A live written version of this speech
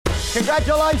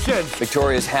Congratulations!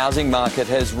 Victoria's housing market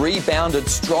has rebounded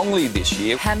strongly this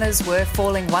year. Hammers were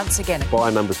falling once again. Buy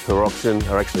numbers per auction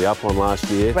are actually up on last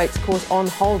year. Rates, of course, on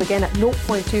hold again at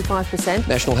 0.25%.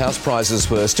 National house prices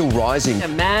were still rising. A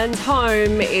man's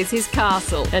home is his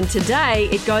castle, and today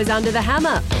it goes under the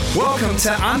hammer. Welcome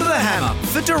to Under the Hammer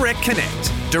for Direct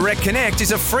Connect. Direct Connect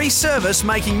is a free service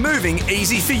making moving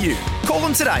easy for you. Call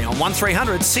them today on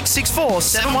 1300 664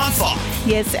 715.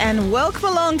 Yes, and welcome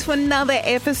along to another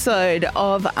episode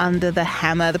of Under the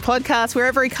Hammer, the podcast where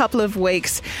every couple of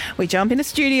weeks we jump in a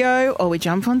studio or we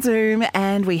jump on Zoom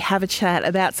and we have a chat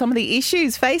about some of the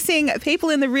issues facing people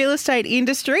in the real estate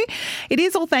industry. It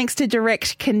is all thanks to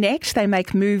Direct Connect. They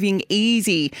make moving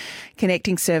easy,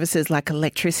 connecting services like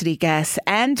electricity, gas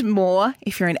and more.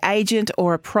 If you're an agent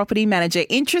or a property manager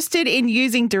interested in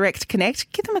using Direct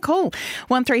Connect, give them a call,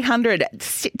 1300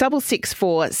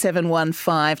 664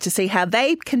 715 to see how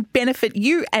they can benefit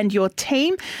you and your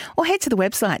team, or head to the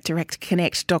website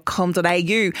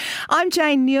directconnect.com.au. I'm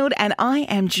Jane Neild and I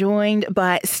am joined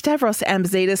by Stavros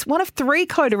Ambazidis, one of three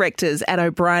co-directors at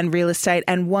O'Brien Real Estate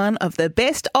and one of the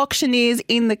best auctioneers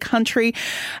in the country.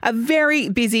 A very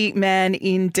busy man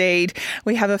indeed.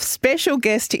 We have a special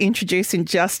guest to introduce in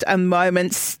just a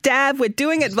moment. Stav, we're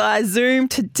doing it via Zoom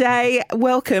today.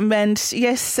 Welcome. And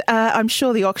yes, I'm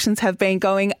sure the auctions have been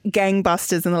going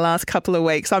gangbusters in the last couple of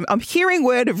weeks. I'm hearing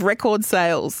word of record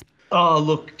sales. Oh,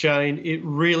 look, Jane, it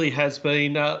really has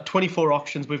been 24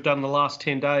 auctions we've done in the last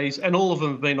 10 days, and all of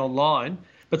them have been online.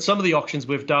 But some of the auctions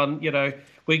we've done,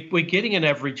 we're getting an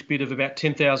average bid of about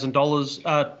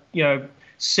 $10,000,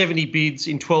 70 bids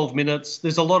in 12 minutes.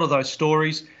 There's a lot of those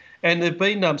stories. And there have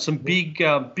been some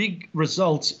big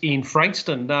results in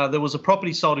Frankston. There was a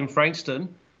property sold in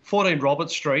Frankston, 14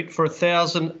 Roberts Street, for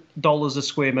 $1,000 a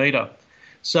square metre.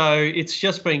 So it's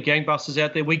just been gangbusters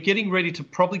out there. We're getting ready to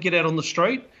probably get out on the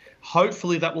street.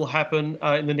 Hopefully that will happen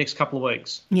in the next couple of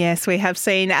weeks. Yes, we have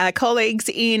seen our colleagues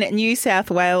in New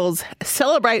South Wales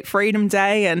celebrate Freedom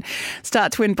Day and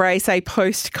start to embrace a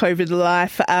post-COVID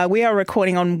life. We are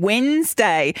recording on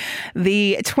Wednesday,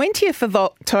 the 20th of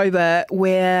October,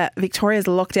 where Victoria's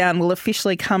lockdown will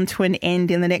officially come to an end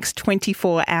in the next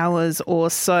 24 hours or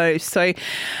so. So,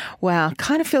 wow,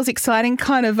 kind of feels exciting,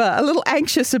 kind of a little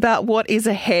anxious about what is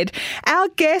ahead. Our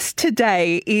guest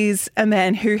today is a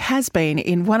man who has been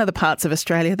in one of the parts of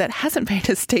Australia that hasn't been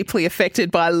as deeply affected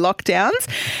by lockdowns.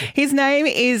 His name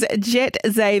is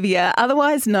Xavier,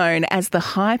 otherwise known as the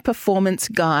High Performance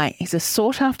Guy. He's a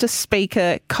sought-after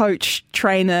speaker, coach,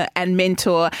 trainer and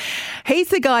mentor. He's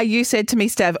the guy you said to me,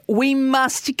 Stav, we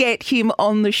must get him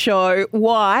on the show.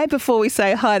 Why? Before we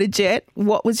say hi to Jet,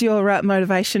 what was your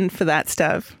motivation for that,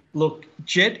 Stav? Look,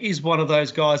 Jet is one of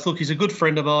those guys. Look, he's a good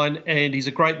friend of mine and he's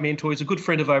a great mentor. He's a good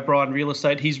friend of O'Brien Real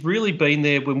Estate. He's really been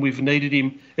there when we've needed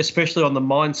him, especially on the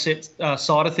mindset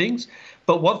side of things.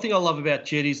 But one thing I love about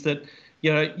Jet is that,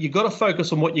 you've got to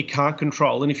focus on what you can't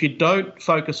control. And if you don't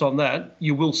focus on that,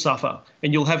 you will suffer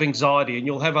and you'll have anxiety and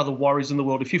you'll have other worries in the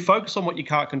world. If you focus on what you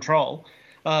can't control,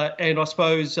 and I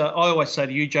suppose I always say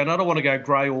to you, Jane, I don't want to go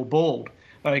grey or bald,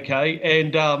 okay?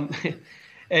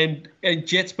 And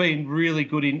Jet's been really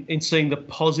good in seeing the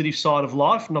positive side of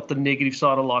life, not the negative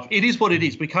side of life. It is what it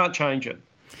is. We can't change it.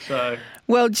 So,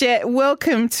 well, Jet,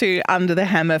 welcome to Under the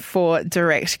Hammer for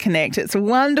Direct Connect. It's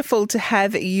wonderful to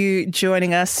have you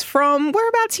joining us from,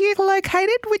 whereabouts are you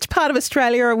located? Which part of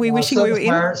Australia are we wishing we were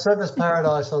in? Surfers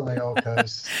Paradise on the Gold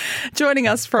Coast. Joining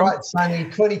us from... Quite sunny,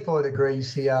 24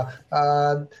 degrees here,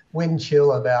 wind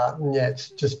chill about, and yeah, it's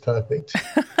just perfect.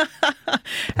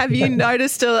 Have you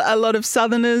noticed a lot of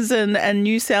Southerners and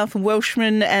New South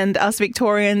Welshmen and us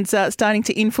Victorians starting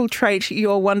to infiltrate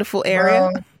your wonderful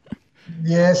area?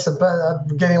 Yes, but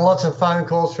I'm getting lots of phone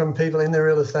calls from people in the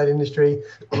real estate industry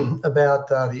about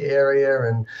the area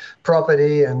and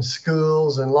property and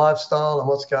schools and lifestyle and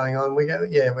what's going on.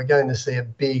 We're going to see a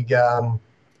big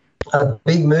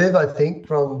move, I think,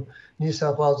 from New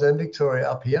South Wales and Victoria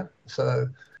up here. So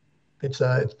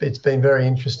it's been very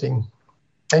interesting,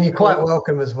 and you're quite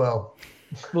welcome as well.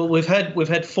 Well, we've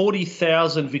had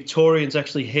 40,000 Victorians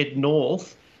actually head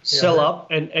north, sell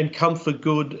up, and come for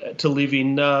good to live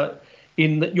in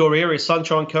your area,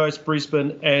 Sunshine Coast,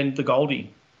 Brisbane and the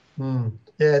Goldie. Yeah,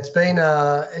 it's been,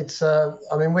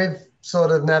 we've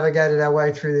sort of navigated our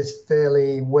way through this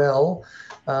fairly well,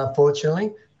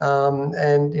 fortunately.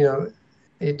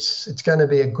 It's going to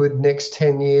be a good next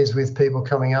 10 years with people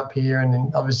coming up here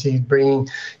and obviously bringing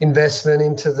investment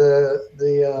into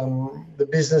the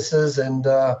businesses. And,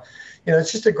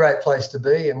 it's just a great place to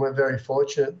be and we're very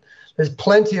fortunate. There's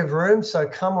plenty of room, so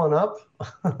come on up.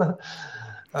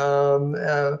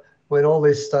 when all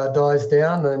this dies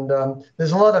down. And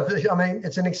there's a lot of,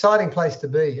 it's an exciting place to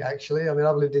be, actually.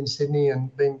 I've lived in Sydney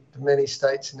and been to many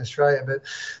states in Australia, but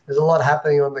there's a lot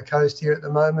happening on the coast here at the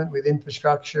moment with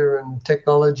infrastructure and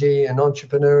technology and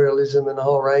entrepreneurialism and a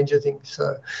whole range of things.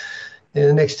 So in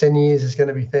the next 10 years is going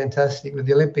to be fantastic, with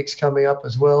the Olympics coming up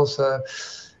as well. So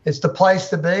it's the place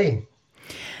to be.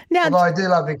 Now, although I do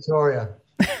love Victoria.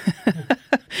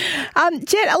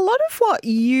 Jet, a lot of what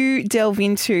you delve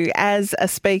into as a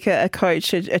speaker, a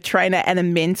coach, a trainer and a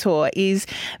mentor is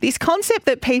this concept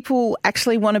that people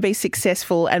actually want to be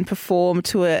successful and perform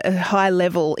to a high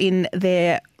level in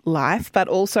their life, but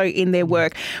also in their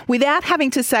work, without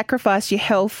having to sacrifice your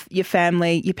health, your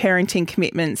family, your parenting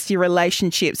commitments, your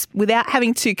relationships, without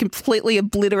having to completely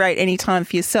obliterate any time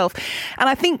for yourself. And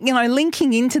I think,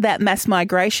 linking into that mass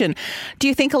migration, do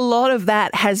you think a lot of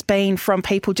that has been from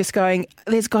people just going,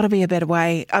 there's got to be a better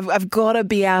way. I've got to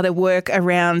be able to work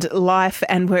around life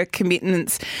and work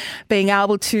commitments, being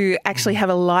able to actually have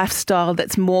a lifestyle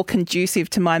that's more conducive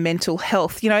to my mental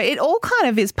health. It all kind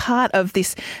of is part of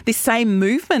this same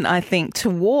movement, I think,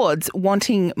 towards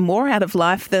wanting more out of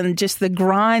life than just the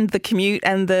grind, the commute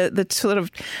and the sort of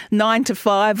 9 to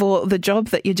 5 or the job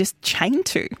that you're just chained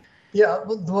to. Yeah,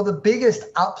 well, the biggest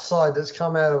upside that's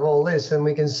come out of all this, and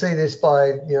we can see this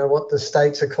by, what the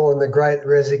states are calling the Great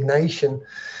Resignation,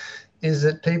 is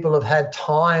that people have had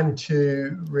time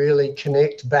to really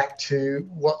connect back to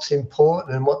what's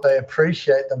important and what they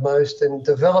appreciate the most, and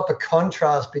develop a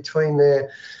contrast between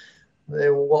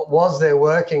what was their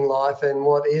working life and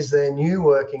what is their new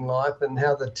working life, and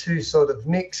how the two sort of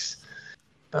mix,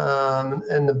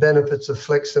 and the benefits of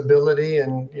flexibility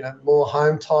and more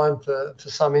home time for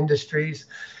some industries.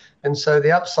 And so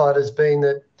the upside has been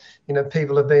that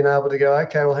people have been able to go,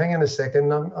 okay, well, hang on a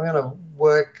second, I'm going to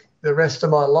work the rest of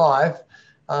my life.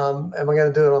 Am I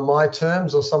going to do it on my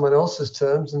terms or someone else's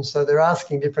terms? And so they're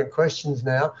asking different questions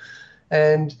now,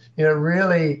 and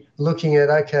really looking at,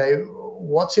 okay,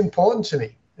 what's important to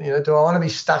me? Do I want to be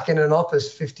stuck in an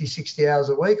office 50, 60 hours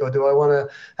a week, or do I want to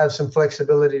have some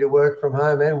flexibility to work from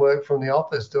home and work from the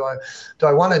office? Do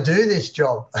I want to do this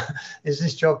job? Is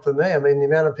this job for me? The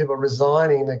amount of people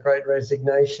resigning, the Great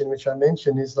Resignation, which I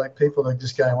mentioned, is like people are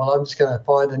just going, well, I'm just going to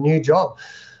find a new job.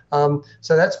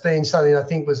 So that's been something I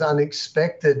think was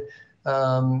unexpected,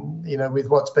 with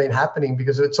what's been happening,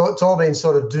 because it's all been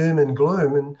sort of doom and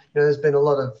gloom, and there's been a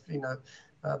lot of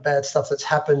bad stuff that's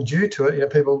happened due to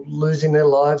it. People losing their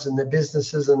lives and their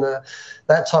businesses and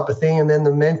that type of thing, and then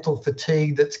the mental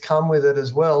fatigue that's come with it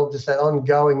as well, just that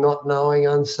ongoing not knowing,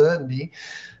 uncertainty.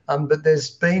 But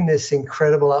there's been this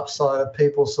incredible upside of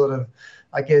people sort of,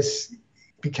 I guess,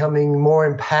 becoming more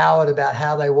empowered about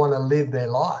how they want to live their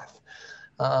life.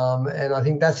 And I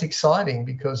think that's exciting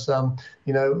because,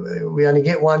 we only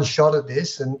get one shot at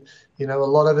this, and, a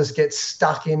lot of us get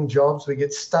stuck in jobs. We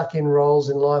get stuck in roles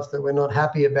in life that we're not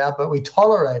happy about, but we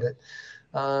tolerate it.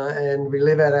 And we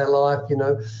live out our life,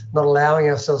 not allowing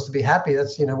ourselves to be happy.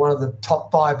 That's, one of the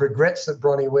top 5 regrets that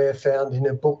Bronnie Ware found in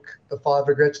her book, The 5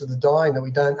 Regrets of the Dying, that we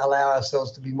don't allow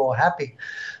ourselves to be more happy.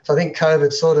 So I think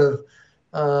COVID sort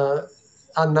of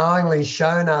unknowingly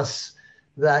shown us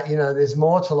that, there's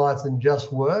more to life than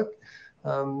just work,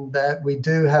 that we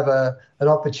do have an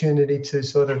opportunity to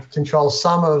sort of control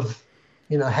some of,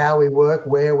 how we work,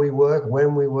 where we work,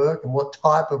 when we work, and what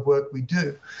type of work we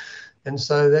do. And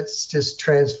so that's just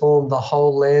transformed the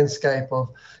whole landscape of,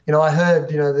 I heard,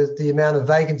 the amount of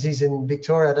vacancies in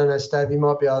Victoria. I don't know, Stave, you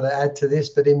might be able to add to this,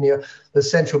 but in the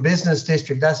central business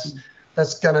district,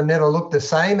 that's going to never look the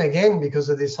same again because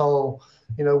of this whole,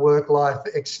 work-life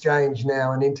exchange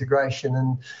now and integration.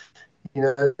 And,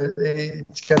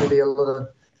 it's going to be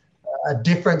a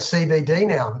different CBD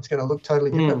now. It's going to look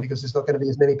totally different because there's not going to be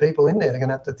as many people in there. They're going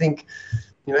to have to think,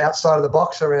 outside of the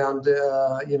box around,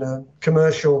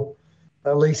 commercial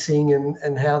leasing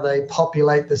and how they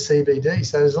populate the CBD.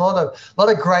 So there's a lot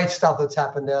of great stuff that's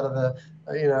happened out of a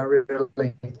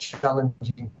really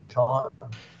challenging time.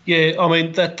 Yeah,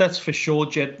 that's for sure,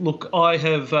 Jet. Look, I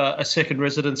have a second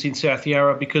residence in South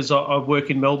Yarra because I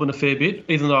work in Melbourne a fair bit,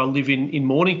 even though I live in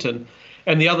Mornington.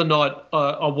 And the other night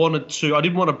I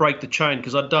didn't want to break the chain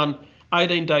because I'd done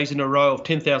 18 days in a row of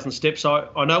 10,000 steps.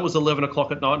 I know it was 11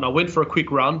 o'clock at night and I went for a quick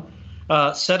run.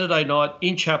 Saturday night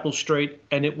in Chapel Street,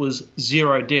 and it was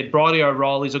 0 dead. Bridie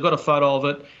O'Reilly's, I got a photo of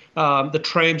it. The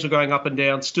trams are going up and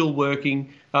down, still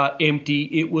working, empty.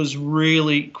 It was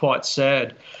really quite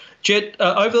sad. Jet,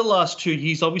 over the last 2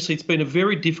 years, obviously it's been a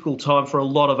very difficult time for a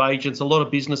lot of agents, a lot of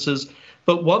businesses.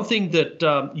 But one thing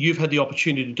that you've had the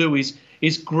opportunity to do is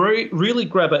really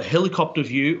grab a helicopter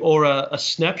view or a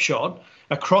snapshot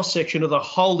a cross-section of the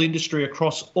whole industry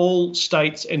across all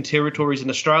states and territories in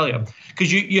Australia,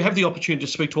 because you have the opportunity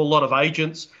to speak to a lot of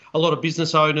agents, a lot of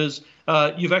business owners.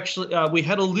 We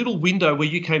had a little window where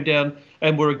you came down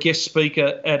and were a guest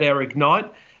speaker at our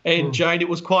Ignite. And Jane, it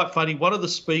was quite funny. One of the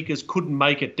speakers couldn't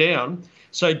make it down.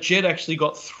 So Jed actually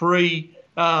got 3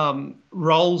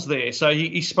 roles there. So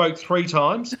he spoke 3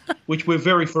 times, which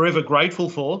we're forever grateful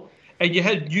for. And you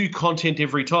had new content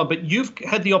every time. But you've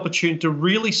had the opportunity to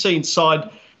really see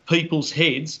inside people's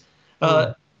heads.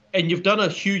 And you've done a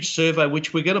huge survey,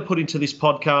 which we're going to put into this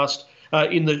podcast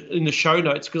in the show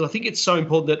notes, because I think it's so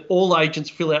important that all agents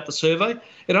fill out the survey.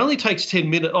 It only takes 10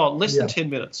 minutes, less than 10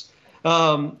 minutes.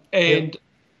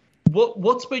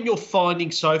 What's been your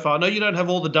findings so far? I know you don't have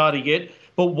all the data yet,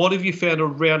 but what have you found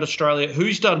around Australia?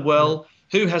 Who's done well?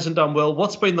 Who hasn't done well?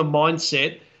 What's been the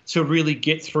mindset to really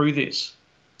get through this?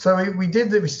 So we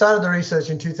started the research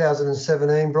in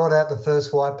 2017, brought out the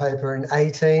first white paper in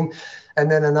 18,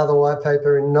 and then another white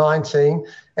paper in 19.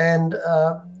 And,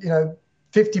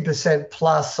 50%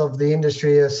 plus of the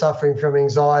industry are suffering from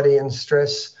anxiety and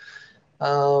stress,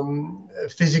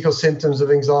 physical symptoms of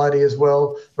anxiety as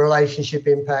well, relationship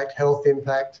impact, health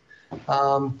impact.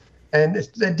 And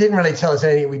it didn't really tell us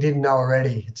anything we didn't know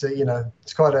already.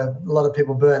 It's quite a lot of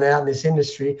people burn out in this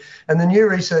industry. And the new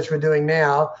research we're doing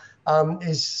now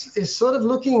is sort of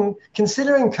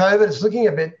considering COVID, it's looking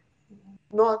a bit,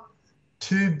 not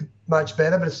too much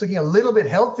better, but it's looking a little bit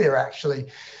healthier actually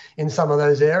in some of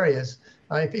those areas,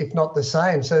 if not the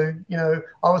same. So,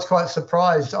 I was quite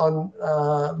surprised on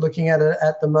looking at it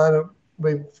at the moment.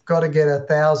 We've got to get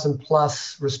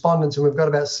 1,000+ respondents, and we've got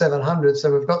about 700.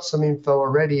 So we've got some info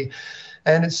already.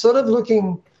 And it's sort of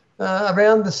looking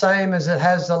around the same as it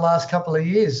has the last couple of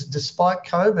years, despite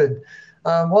COVID.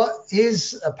 What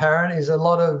is apparent is a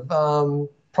lot of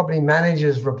property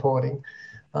managers reporting.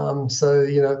 We found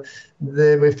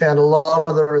a lot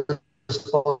of the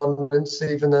respondents,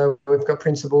 even though we've got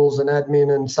principals and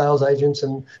admin and sales agents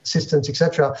and assistants,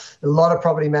 etc. A lot of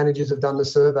property managers have done the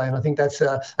survey, and I think that's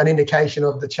an indication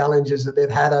of the challenges that they've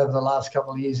had over the last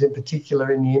couple of years, in particular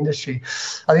in the industry.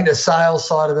 I think the sales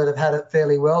side of it have had it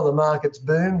fairly well. The market's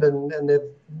boomed and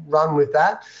they've run with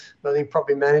that. But I think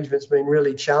property management's been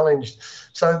really challenged.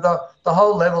 So the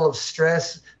whole level of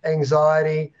stress,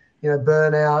 anxiety,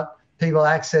 burnout, people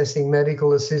accessing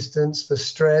medical assistance for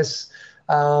stress,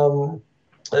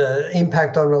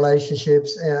 impact on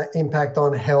relationships, impact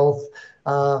on health,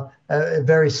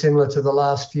 very similar to the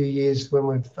last few years when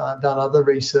we've done other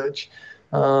research.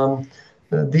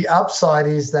 The upside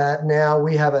is that now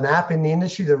we have an app in the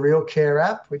industry, the Real Care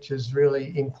app, which is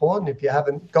really important. If you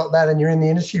haven't got that and you're in the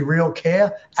industry, Real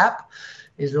Care app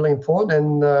is really important.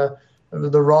 And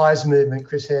the RISE movement,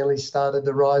 Chris Hanley started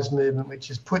the RISE movement, which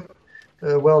has put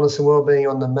wellness and wellbeing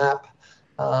on the map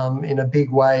in a big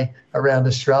way around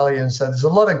Australia. And so there's a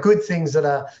lot of good things that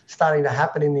are starting to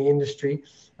happen in the industry.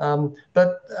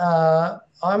 But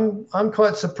I'm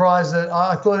quite surprised that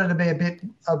I thought it'd be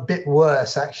a bit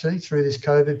worse actually through this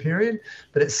COVID period.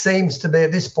 But it seems to be,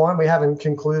 at this point, we haven't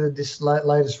concluded this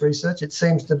latest research, it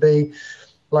seems to be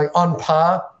like on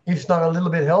par, if not a little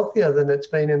bit healthier than it's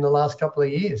been in the last couple of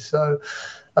years. So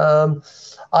I'm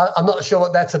not sure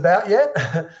what that's about yet.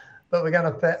 But we're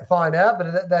going to find out.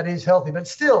 But that is healthy. But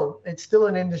still, it's still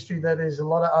an industry that is a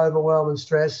lot of overwhelm and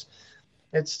stress.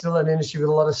 It's still an industry with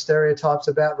a lot of stereotypes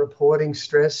about reporting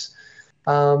stress.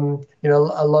 A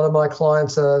lot of my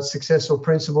clients are successful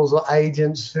principals or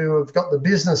agents who have got the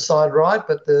business side right,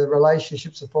 but the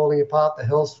relationships are falling apart, the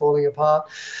health's falling apart,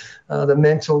 the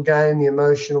mental game, the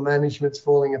emotional management's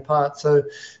falling apart. So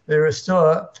there are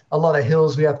still a lot of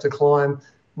hills we have to climb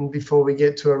before we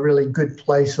get to a really good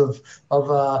place of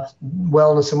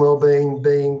wellness and wellbeing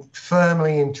being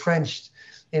firmly entrenched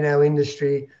in our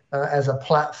industry as a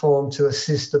platform to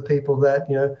assist the people that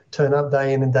turn up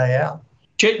day in and day out.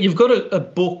 Jet, you've got a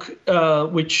book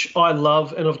which I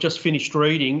love and I've just finished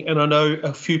reading, and I know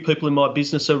a few people in my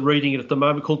business are reading it at the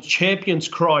moment, called Champions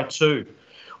Cry Too.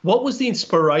 What was the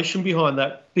inspiration behind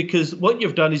that? Because what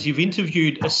you've done is you've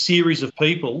interviewed a series of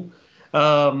people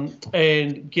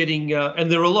and getting and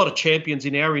there are a lot of champions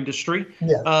in our industry.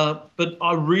 Yeah. But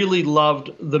I really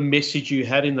loved the message you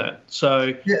had in that.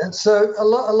 So so a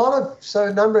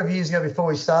number of years ago, before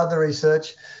we started the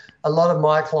research, a lot of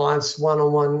my clients,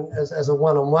 one-on-one, as a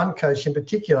one-on-one coach in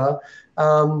particular,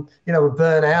 were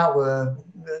burnt out, were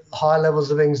high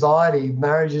levels of anxiety,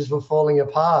 marriages were falling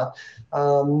apart,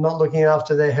 not looking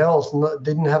after their health,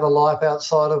 didn't have a life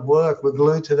outside of work, were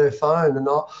glued to their phone, and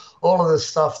all of the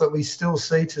stuff that we still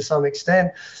see to some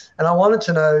extent. And I wanted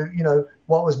to know,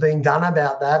 what was being done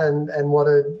about that and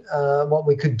what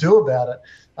we could do about it.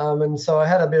 And so I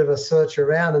had a bit of a search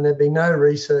around, and there'd been no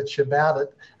research about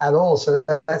it at all. So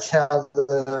that's how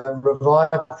the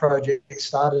Revive project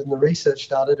started and the research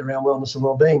started around wellness and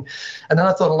wellbeing. And then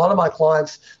I thought a lot of my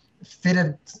clients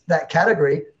fitted that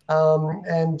category.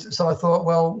 And so I thought,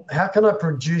 well, how can I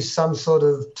produce some sort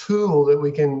of tool that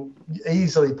we can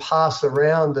easily pass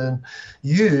around and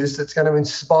use that's going to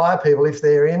inspire people if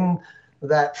they're in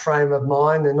that frame of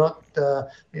mind? They're not,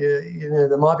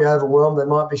 they might be overwhelmed, they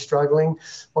might be struggling.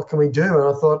 What can we do?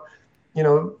 And I thought,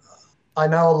 I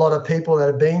know a lot of people that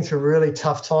have been through really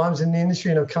tough times in the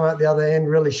industry and have come out the other end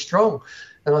really strong.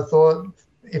 And I thought,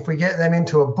 if we get them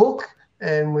into a book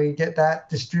and we get that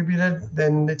distributed,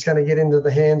 then it's going to get into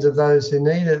the hands of those who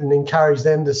need it and encourage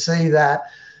them to see that,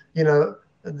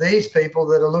 these people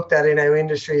that are looked at in our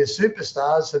industry as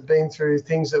superstars have been through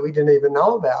things that we didn't even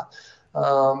know about.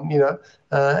 And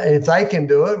if they can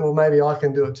do it, well, maybe I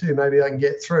can do it too. Maybe I can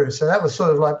get through. So that was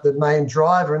sort of like the main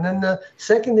driver. And then the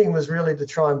second thing was really to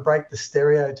try and break the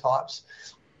stereotypes.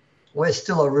 We're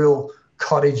still a real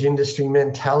cottage industry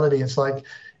mentality. It's like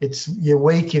you're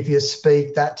weak if you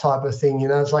speak, that type of thing.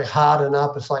 It's like harden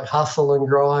up. It's like hustle and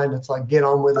grind. It's like get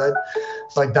on with it.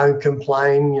 It's like don't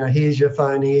complain. Here's your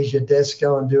phone. Here's your desk.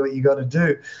 Go and do what you got to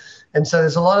do. And so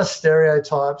there's a lot of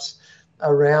stereotypes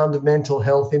around mental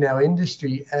health in our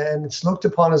industry, and it's looked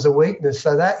upon as a weakness.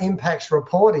 So that impacts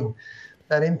reporting.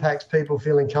 That impacts people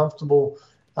feeling comfortable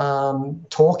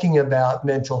talking about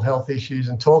mental health issues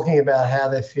and talking about how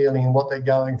they're feeling and what they're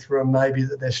going through and maybe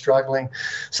that they're struggling.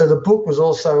 So the book was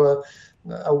also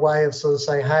a way of sort of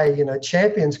saying, hey,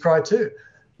 champions cry too.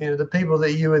 The people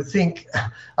that you would think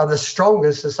are the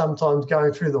strongest are sometimes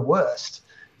going through the worst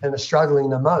and are struggling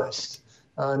the most.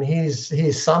 And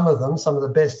here's some of them, some of the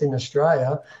best in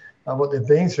Australia, what they've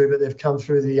been through, but they've come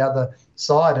through the other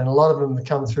side. And a lot of them have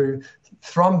come through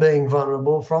from being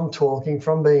vulnerable, from talking,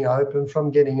 from being open,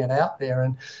 from getting it out there.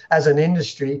 And as an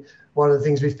industry, one of the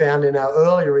things we found in our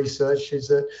earlier research is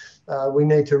that we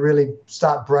need to really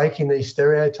start breaking these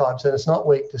stereotypes. And it's not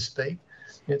weak to speak.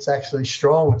 It's actually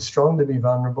strong. It's strong to be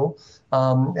vulnerable.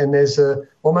 And there's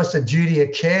almost a duty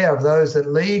of care of those that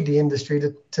lead the industry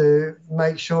to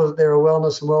make sure that there are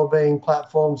wellness and wellbeing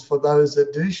platforms for those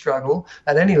that do struggle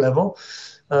at any level.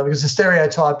 Because the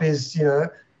stereotype is,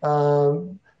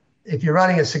 if you're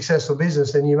running a successful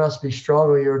business, then you must be strong,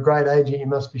 or you're a great agent, you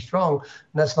must be strong.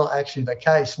 And that's not actually the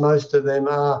case. Most of them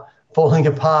are falling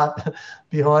apart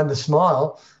behind the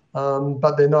smile,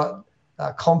 but they're not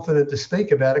confident to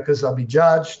speak about it because they'll be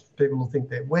judged. People will think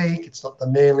they're weak. It's not the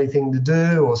manly thing to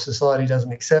do, or society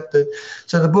doesn't accept it.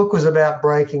 So the book was about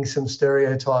breaking some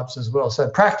stereotypes as well. So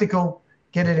practical,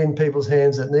 get it in people's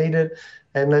hands that need it,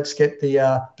 and let's get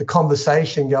the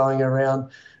conversation going around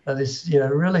this,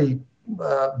 really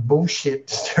bullshit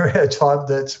stereotype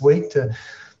that's weak to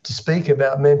speak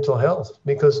about mental health.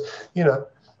 Because,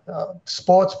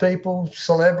 sports people,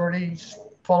 celebrities,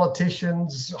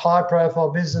 politicians,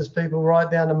 high-profile business people, right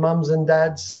down to mums and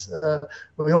dads,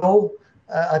 we all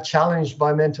are challenged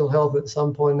by mental health at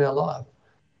some point in our life,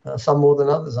 some more than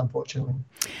others, unfortunately.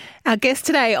 Our guest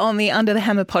today on the Under the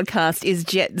Hammer podcast is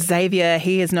Xavier.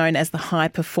 He is known as the High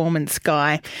Performance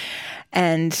Guy.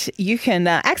 And you can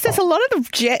access a lot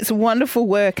of Jet's wonderful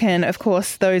work and, of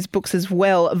course, those books as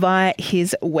well via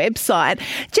his website.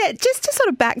 Jet, just to sort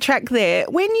of backtrack there,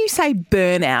 when you say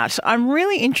burnout, I'm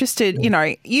really interested,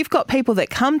 you've got people that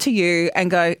come to you and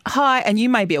go, hi, and you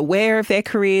may be aware of their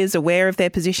careers, aware of their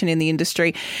position in the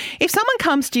industry. If someone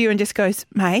comes to you and just goes,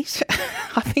 mate,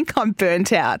 I think I'm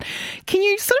burnt out, can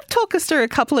you sort of talk us through a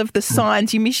couple of the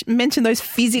signs? You mentioned those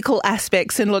physical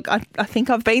aspects, and look, I think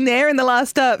I've been there in the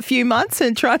last few months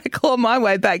and trying to claw my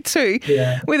way back too,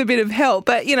 with a bit of help.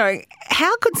 But,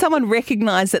 how could someone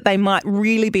recognise that they might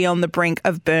really be on the brink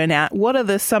of burnout? What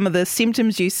are some of the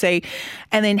symptoms you see?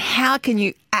 And then how can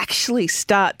you actually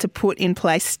start to put in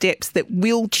place steps that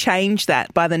will change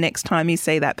that by the next time you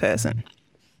see that person?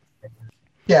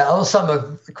 Yeah, well, some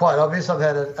are quite obvious. I've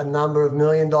had a number of $1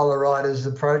 million riders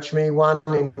approach me. One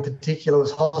in particular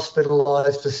was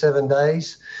hospitalised for 7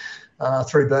 days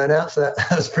through burnout, so that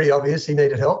was pretty obvious. He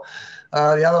needed help.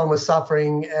 The other one was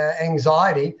suffering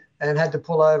anxiety and had to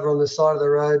pull over on the side of the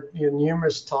road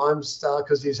numerous times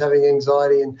because he was having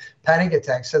anxiety and panic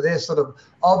attacks. So they're sort of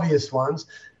obvious ones.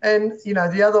 And,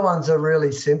 the other ones are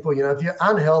really simple. If you're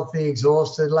unhealthy,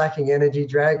 exhausted, lacking energy,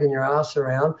 dragging your ass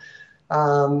around,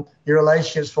 your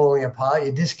relationship's falling apart,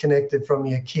 you're disconnected from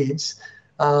your kids,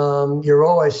 you're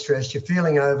always stressed, you're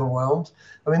feeling overwhelmed.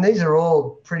 I mean, these are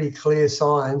all pretty clear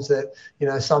signs that,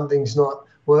 something's not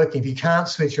working. If you can't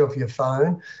switch off your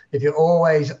phone, if you're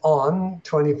always on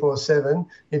 24/7,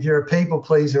 if you're a people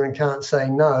pleaser and can't say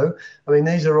no, I mean,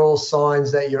 these are all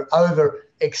signs that you're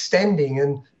overextending.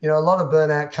 And, a lot of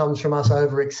burnout comes from us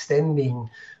overextending.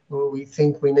 We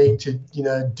think we need to,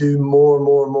 do more and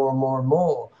more and more and more and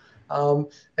more.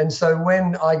 And so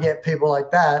when I get people like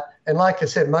that, and like I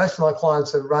said, most of my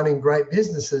clients are running great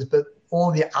businesses, but all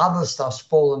the other stuff's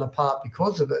fallen apart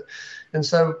because of it. And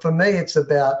so for me, it's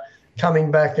about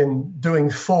coming back and doing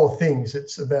 4 things.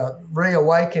 It's about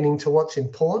reawakening to what's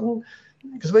important,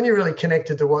 because when you're really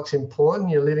connected to what's important,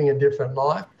 you're living a different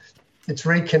life. It's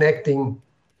reconnecting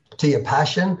to your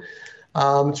passion.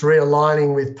 It's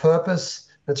realigning with purpose.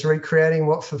 It's recreating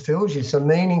what fulfills you. So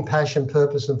meaning, passion,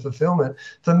 purpose, and fulfillment.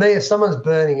 For me, if someone's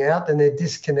burning out, then they're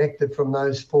disconnected from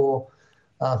those 4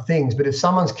 things. But if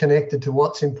someone's connected to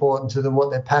what's important to them, what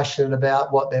they're passionate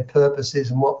about, what their purpose is,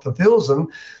 and what fulfills them,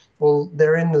 well,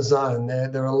 they're in the zone.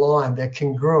 They're aligned. They're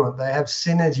congruent. They have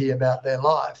synergy about their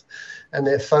life, and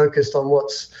they're focused on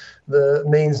what's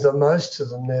means the most to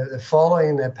them. They're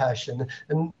following their passion,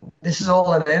 and this is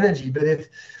all an energy. But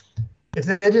if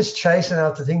they're just chasing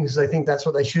after things, they think that's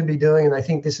what they should be doing, and they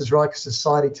think this is right because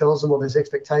society tells them, or there's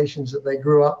expectations that they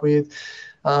grew up with.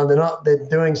 They're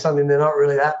doing something they're not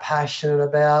really that passionate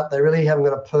about. They really haven't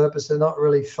got a purpose. They're not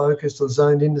really focused or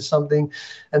zoned into something,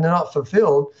 and they're not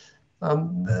fulfilled.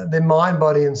 Their mind,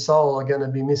 body, and soul are going to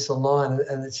be misaligned,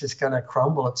 and it's just going to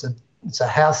crumble. It's a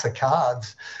house of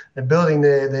cards. They're building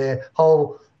their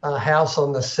whole house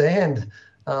on the sand,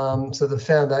 so the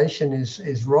foundation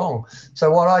is wrong. So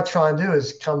what I try and do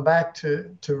is come back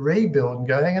to rebuild and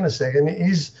go, hang on a second,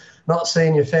 is not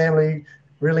seeing your family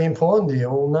really important to you?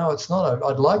 Well, no, it's not.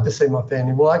 I'd like to see my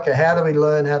family. Well, okay, how do we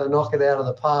learn how to knock it out of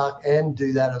the park and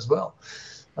do that as well?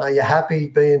 You're happy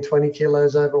being 20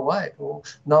 kilos overweight? Well,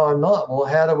 no, I'm not. Well,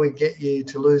 how do we get you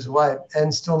to lose weight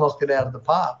and still knock it out of the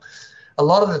park? A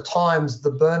lot of the times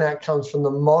the burnout comes from the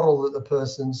model that the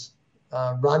person's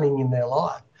running in their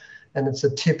life. And it's a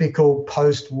typical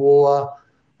post-war,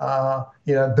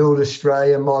 build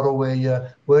Australia model where you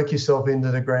work yourself into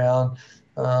the ground.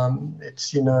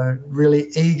 It's,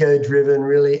 really ego-driven,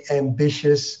 really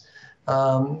ambitious,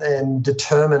 and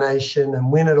determination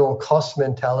and win-at-all-cost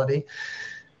mentality.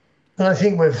 And I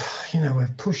think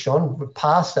we've pushed on, we're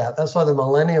past that. That's why the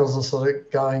millennials are sort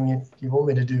of going, you want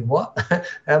me to do what?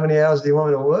 How many hours do you want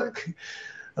me to work?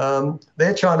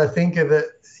 They're trying to think of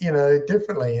it,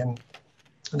 differently. And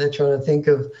they're trying to think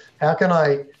of how can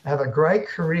I have a great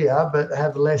career but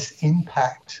have less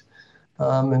impact?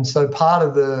 And so part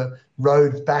of the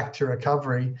road back to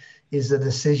recovery is a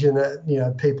decision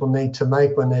that, people need to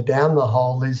make when they're down the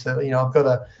hole is that, I've got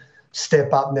to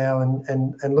step up now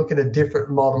and look at a different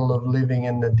model of living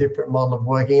and a different model of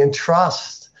working and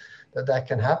trust that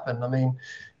can happen. I mean,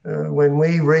 when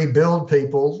we rebuild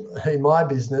people in my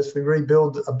business, we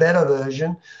rebuild a better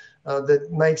version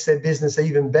that makes their business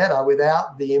even better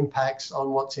without the impacts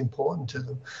on what's important to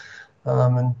them.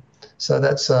 And so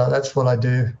that's what I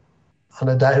do on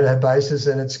a day-to-day basis.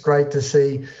 And it's great to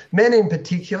see men in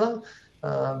particular,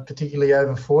 particularly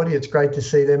over 40, it's great to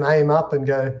see them aim up and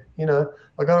go,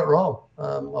 I got it wrong.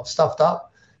 I've stuffed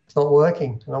up. It's not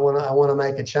working. And I want to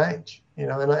make a change.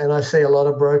 And I see a lot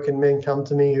of broken men come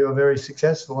to me who are very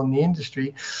successful in the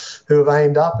industry who have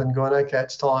aimed up and gone, okay,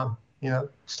 it's time.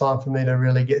 It's time for me to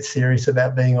really get serious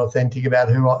about being authentic about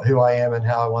who I am and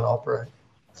how I want to operate.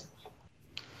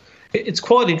 It's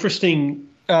quite interesting,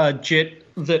 Jet,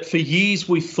 that for years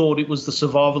we thought it was the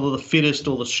survival of the fittest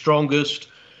or the strongest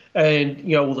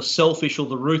and, or the selfish or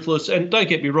the ruthless. And don't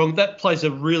get me wrong, that plays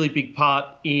a really big part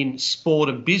in sport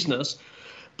and business.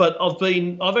 But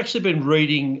I've actually been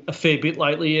reading a fair bit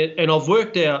lately, and I've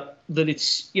worked out that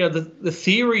it's, the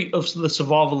theory of the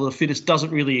survival of the fittest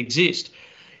doesn't really exist.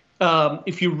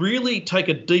 If you really take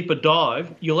a deeper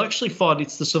dive, you'll actually find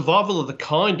it's the survival of the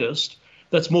kindest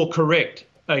that's more correct.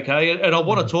 Okay, and I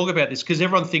want to talk about this because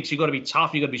everyone thinks you've got to be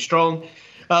tough, you've got to be strong.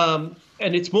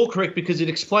 And it's more correct because it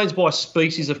explains why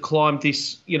species have climbed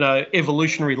this,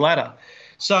 evolutionary ladder.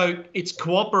 So it's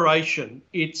cooperation.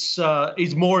 It's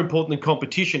is more important than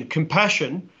competition.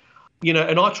 Compassion,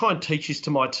 and I try and teach this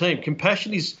to my team.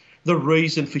 Compassion is the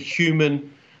reason for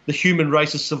the human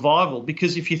race's survival.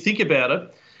 Because if you think about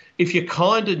it, if you're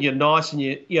kind and you're nice and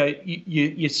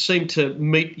you seem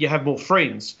to you have more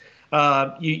friends.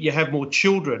 You have more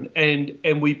children,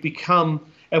 and we become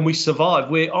and we survive.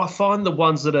 Where I find the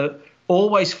ones that are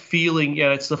always feeling,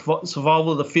 it's the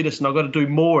survival of the fittest, and I've got to do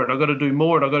more, and I've got to do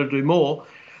more, and I've got to do more,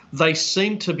 they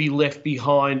seem to be left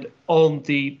behind on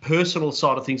the personal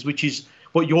side of things, which is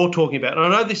what you're talking about. And I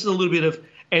know this is a little bit of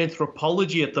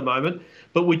anthropology at the moment,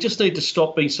 but we just need to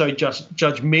stop being so just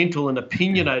judgmental and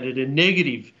opinionated and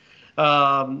negative.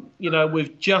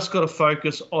 We've just got to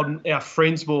focus on our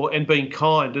friends more and being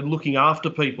kind and looking after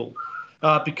people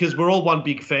because we're all one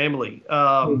big family.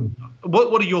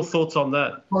 What are your thoughts on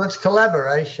that? Well, it's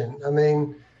collaboration. I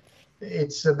mean,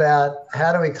 it's about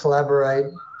how do we collaborate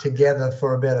together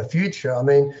for a better future. I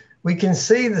mean, we can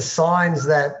see the signs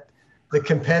that the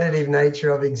competitive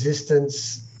nature of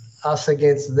existence, us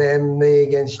against them, me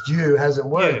against you, hasn't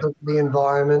worked. Yeah. Look at the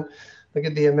environment. Look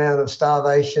at the amount of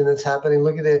starvation that's happening.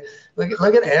 Look at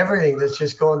everything that's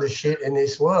just gone to shit in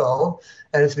this world,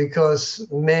 and it's because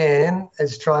man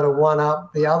has tried to one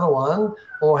up the other one,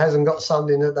 or hasn't got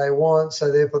something that they want,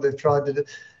 so therefore they've tried to do.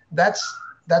 That's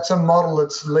a model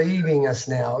that's leaving us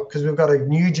now, because we've got a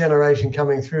new generation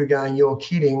coming through going, "You're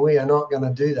kidding. We are not going to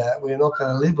do that. We are not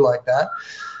going to live like that,"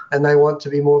 and they want to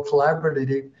be more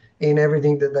collaborative in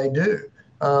everything that they do.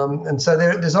 And so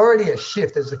there's already a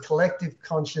shift. There's a collective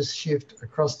conscious shift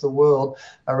across the world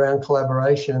around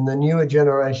collaboration, and the newer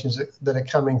generations that are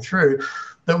coming through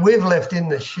that we've left in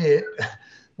the shit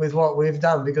with what we've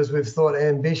done, because we've thought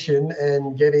ambition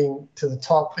and getting to the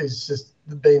top is just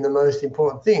been the most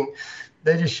important thing.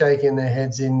 They're just shaking their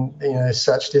heads in,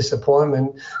 such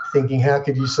disappointment, thinking, how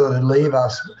could you sort of leave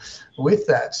us with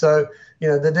that? So,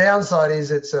 the downside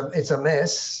is it's a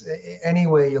mess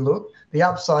anywhere you look. The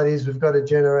upside is we've got a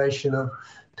generation of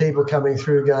people coming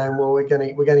through going, well, we're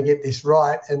going to get this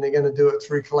right, and they're going to do it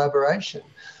through collaboration.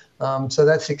 So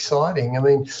that's exciting. I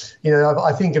mean,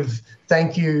 I think of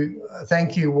Thank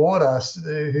You Water,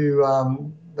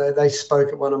 who they spoke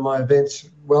at one of my events,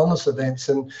 wellness events,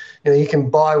 and you can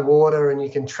buy water and you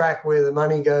can track where the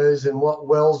money goes and what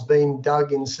wells being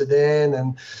dug in Sudan,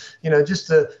 and just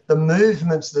the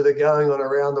movements that are going on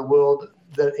around the world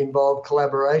that involve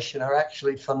collaboration are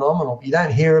actually phenomenal. You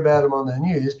don't hear about them on the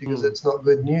news because it's not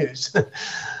good news,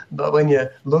 but when you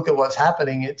look at what's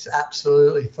happening, it's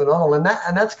absolutely phenomenal, and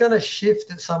that's going to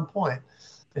shift at some point.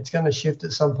 It's going to shift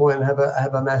at some point and have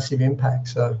a massive impact.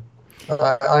 So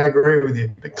I agree with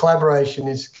you. But collaboration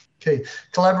is key.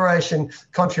 Collaboration,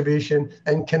 contribution,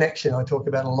 and connection I talk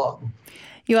about a lot.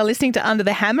 You are listening to Under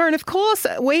the Hammer, and of course,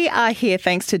 we are here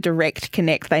thanks to Direct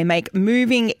Connect. They make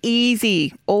moving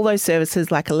easy. All those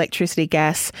services like electricity,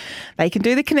 gas, they can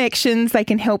do the connections. They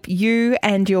can help you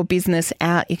and your business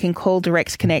out. You can call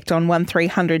Direct Connect on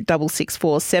 1300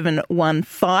 664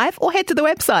 715 or head to the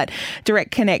website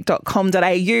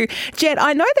directconnect.com.au. Jet,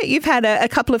 I know that you've had a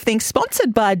couple of things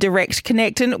sponsored by Direct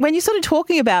Connect, and when you're sort of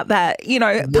talking about that,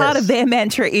 part of their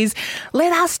mantra is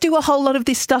let us do a whole lot of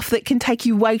this stuff that can take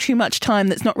you way too much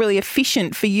time, that's not really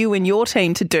efficient for you and your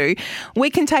team to do. We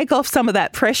can take off some of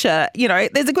that pressure.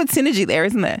 There's a good synergy there,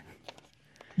 isn't there?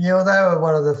 Yeah, well, they were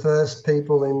one of the first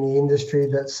people in the industry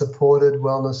that supported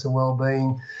wellness and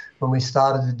wellbeing when we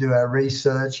started to do our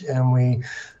research, and we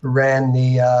ran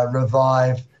the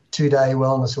Revive 2-day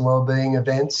wellness and wellbeing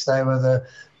events. They were the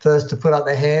first to put up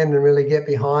their hand and really get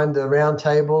behind the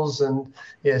roundtables, and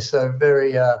so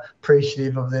very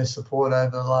appreciative of their support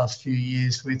over the last few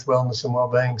years with wellness and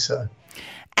wellbeing. So.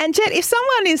 And Jet, if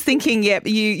someone is thinking,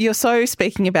 you're so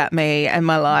speaking about me and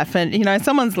my life, and,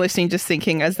 someone's listening just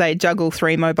thinking as they juggle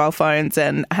 3 mobile phones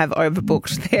and have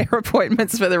overbooked their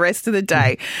appointments for the rest of the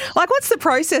day, like, what's the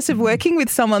process of working with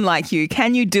someone like you?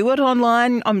 Can you do it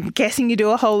online? I'm guessing you do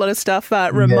a whole lot of stuff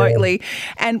remotely.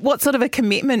 Yeah. And what sort of a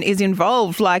commitment is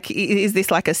involved? Like, is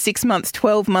this like a 6 month,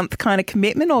 12-month kind of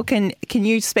commitment, or can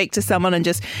you speak to someone and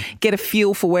just get a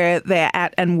feel for where they're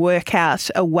at and work out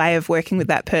a way of working with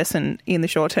that person in the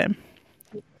short term?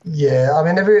 Yeah, I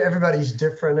mean, everybody's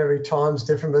different, every time's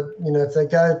different, but if they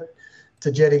go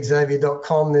to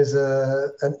jetxavier.com, there's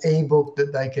an ebook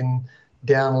that they can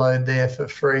download there for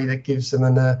free that gives them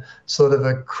a sort of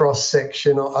a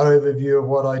cross-section or overview of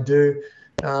what I do.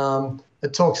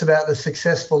 It talks about the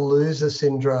successful loser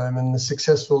syndrome, and the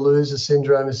successful loser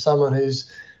syndrome is someone who's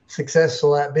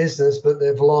successful at business but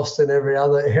they've lost in every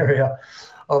other area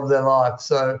of their life.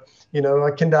 So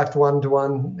I conduct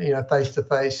one-to-one,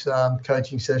 face-to-face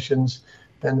coaching sessions,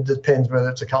 and it depends whether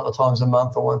it's a couple of times a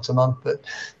month or once a month, but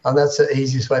that's the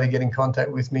easiest way to get in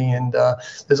contact with me. And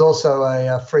there's also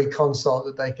a free consult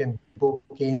that they can book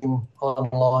in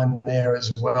online there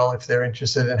as well if they're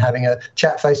interested in having a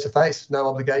chat face-to-face, no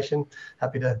obligation.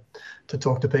 Happy to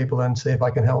talk to people and see if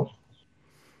I can help.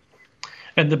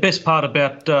 And the best part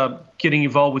about getting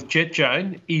involved with Jet,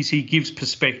 Jane, is he gives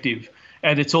perspective.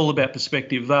 and it's all about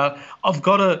perspective.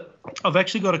 I've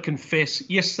actually got to confess,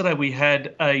 yesterday we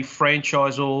had a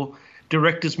franchisor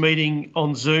directors meeting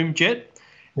on Zoom, Jet,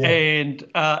 and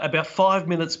about 5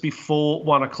 minutes before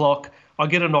 1 o'clock, I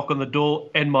get a knock on the door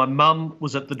and my mum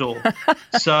was at the door.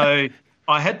 So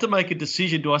I had to make a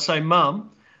decision. Do I say, Mum,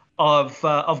 I've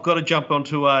got to jump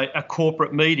onto a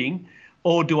corporate meeting,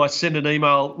 or do I send an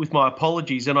email with my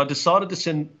apologies? And I decided to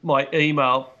send my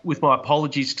email with my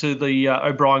apologies to the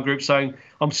O'Brien Group saying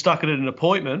I'm stuck at an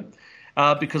appointment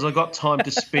because I got time to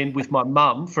spend with my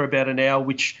mum for about an hour,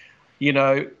 which, you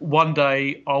know, one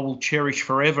day I will cherish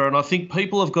forever. And I think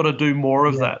people have got to do more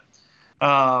of that.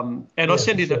 And I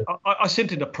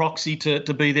sent in a proxy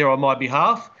to be there on my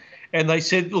behalf. And they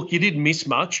said, look, you didn't miss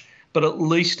much, but at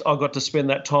least I got to spend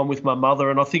that time with my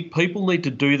mother. And I think people need to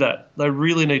do that. They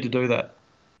really need to do that.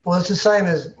 Well, it's the same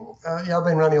as I've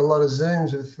been running a lot of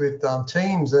Zooms with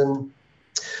teams, and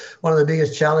one of the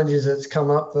biggest challenges that's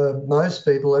come up for most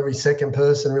people, every second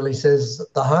person really says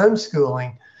the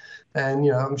homeschooling. And,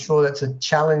 you know, I'm sure that's a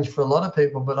challenge for a lot of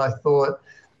people, but I thought,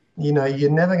 you know, you're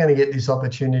never going to get this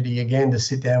opportunity again to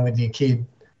sit down with your kid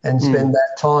and spend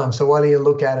that time. So why don't you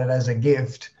look at it as a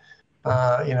gift?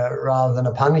 You know, rather than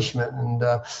a punishment. And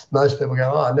most people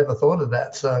go, I never thought of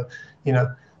that. So, you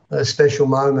know, those special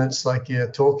moments like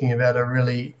you're talking about are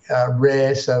really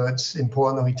rare. So it's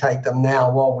important that we take them now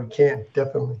while we can,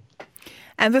 definitely.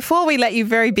 And before we let you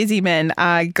very busy men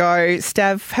go,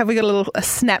 Stav, have we got a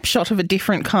snapshot of a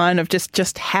different kind of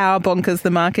just how bonkers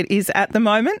the market is at the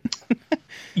moment?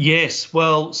 Yes.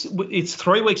 Well, it's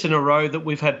 3 weeks in a row that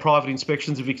we've had private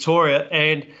inspections in Victoria,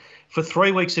 and for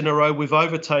 3 weeks in a row, we've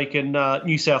overtaken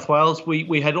New South Wales.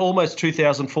 We had almost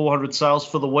 2,400 sales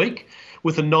for the week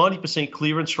with a 90%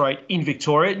 clearance rate in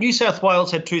Victoria. New South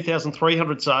Wales had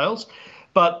 2,300 sales,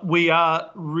 but we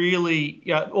are really,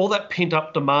 all that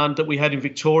pent-up demand that we had in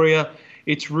Victoria,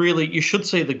 it's really, you should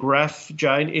see the graph,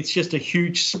 Jane. It's just a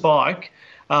huge spike.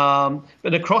 And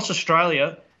across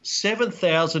Australia,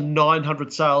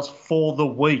 7,900 sales for the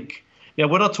week. Now,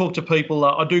 when I talk to people,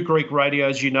 I do Greek radio,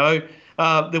 as you know,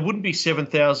 there wouldn't be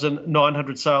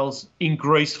 7,900 sales in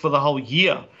Greece for the whole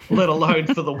year, let alone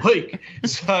for the week.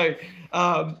 So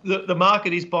the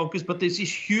market is bonkers, but there's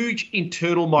this huge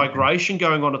internal migration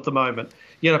going on at the moment.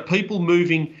 You know, people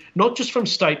moving not just from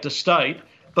state to state,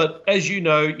 but as you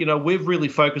know, we've really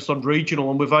focused on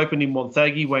regional, and we've opened in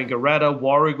Wonthaggi, Wangaratta,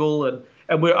 Warragul,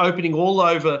 and we're opening all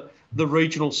over the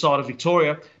regional side of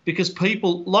Victoria because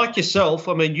people like yourself,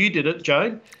 I mean, you did it,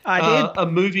 Jane. I did. Are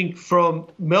moving from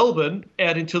Melbourne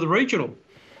out into the regional.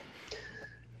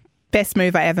 Best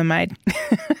move I ever made.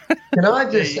 Can I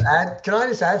just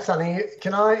add something?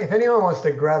 If anyone wants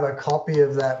to grab a copy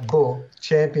of that book,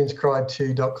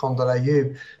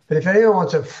 championscry2.com.au, but if anyone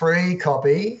wants a free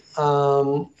copy,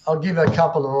 I'll give a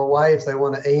couple of away if they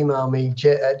want to email me,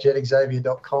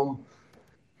 jet@jetxavier.com.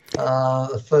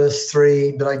 The first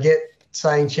three that I get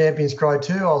saying Champions Cry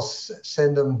 2, I'll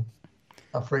send them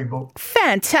a free book.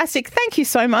 Fantastic. Thank you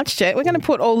so much, Jet. We're going to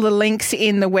put all the links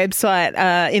in the website,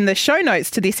 in the show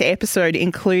notes to this episode,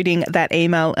 including that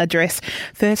email address.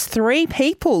 First 3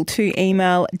 people to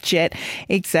email Jet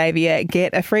Xavier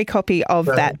get a free copy of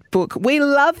that book. We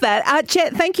love that.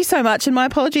 Jet, thank you so much. And my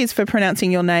apologies for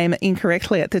pronouncing your name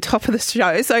incorrectly at the top of the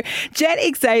show. So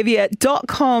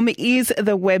jetxavier.com is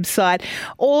the website.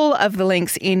 All of the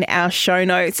links in our show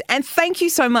notes. And thank you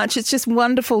so much. It's just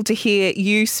wonderful to hear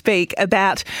you speak about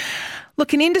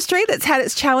an industry that's had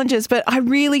its challenges, but I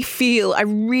really feel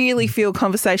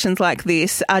conversations like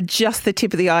this are just the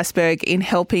tip of the iceberg in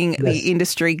helping the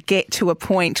industry get to a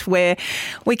point where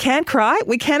we can cry,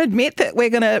 we can admit that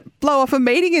we're going to blow off a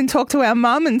meeting and talk to our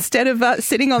mum instead of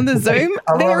sitting on the Zoom.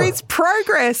 There is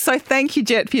progress. So thank you,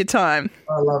 Jet, for your time.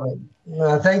 I love it.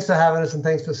 Thanks for having us, and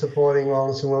thanks for supporting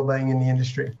wellness and wellbeing in the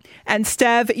industry. And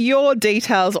Stav, your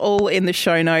details all in the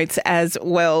show notes as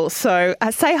well. So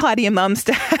say hi to your mum,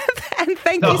 Stav, and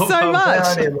thank you so much.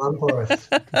 Say hi to your mum for us.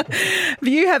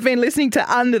 You have been listening to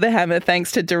Under the Hammer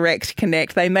thanks to Direct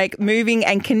Connect. They make moving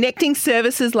and connecting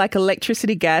services like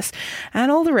electricity, gas, and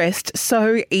all the rest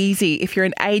so easy. If you're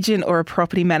an agent or a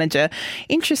property manager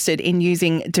interested in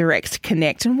using Direct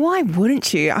Connect, and why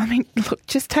wouldn't you? I mean, look,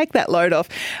 just take that load off.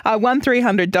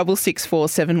 1300 664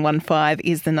 715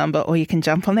 is the number, or you can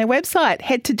jump on their website.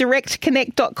 Head to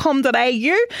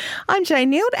directconnect.com.au. I'm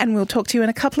Jane Neild, and we'll talk to you in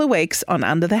a couple of weeks on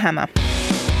Under the Hammer.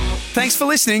 Thanks for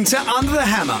listening to Under the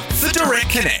Hammer for Direct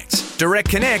Connect. Direct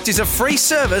Connect is a free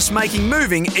service making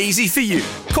moving easy for you.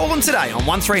 Call them today on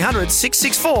 1300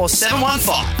 664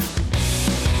 715.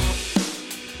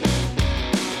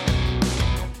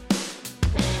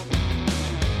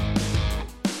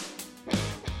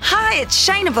 Hi, Hi, it's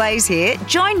Shayna Blaze here.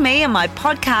 Join me on my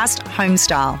podcast,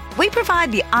 Homestyle. We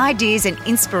provide the ideas and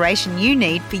inspiration you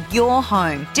need for your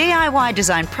home, DIY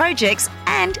design projects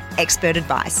and expert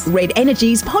advice. Red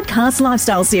Energy's podcast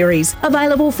lifestyle series,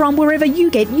 available from wherever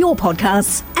you get your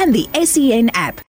podcasts and the SEN app.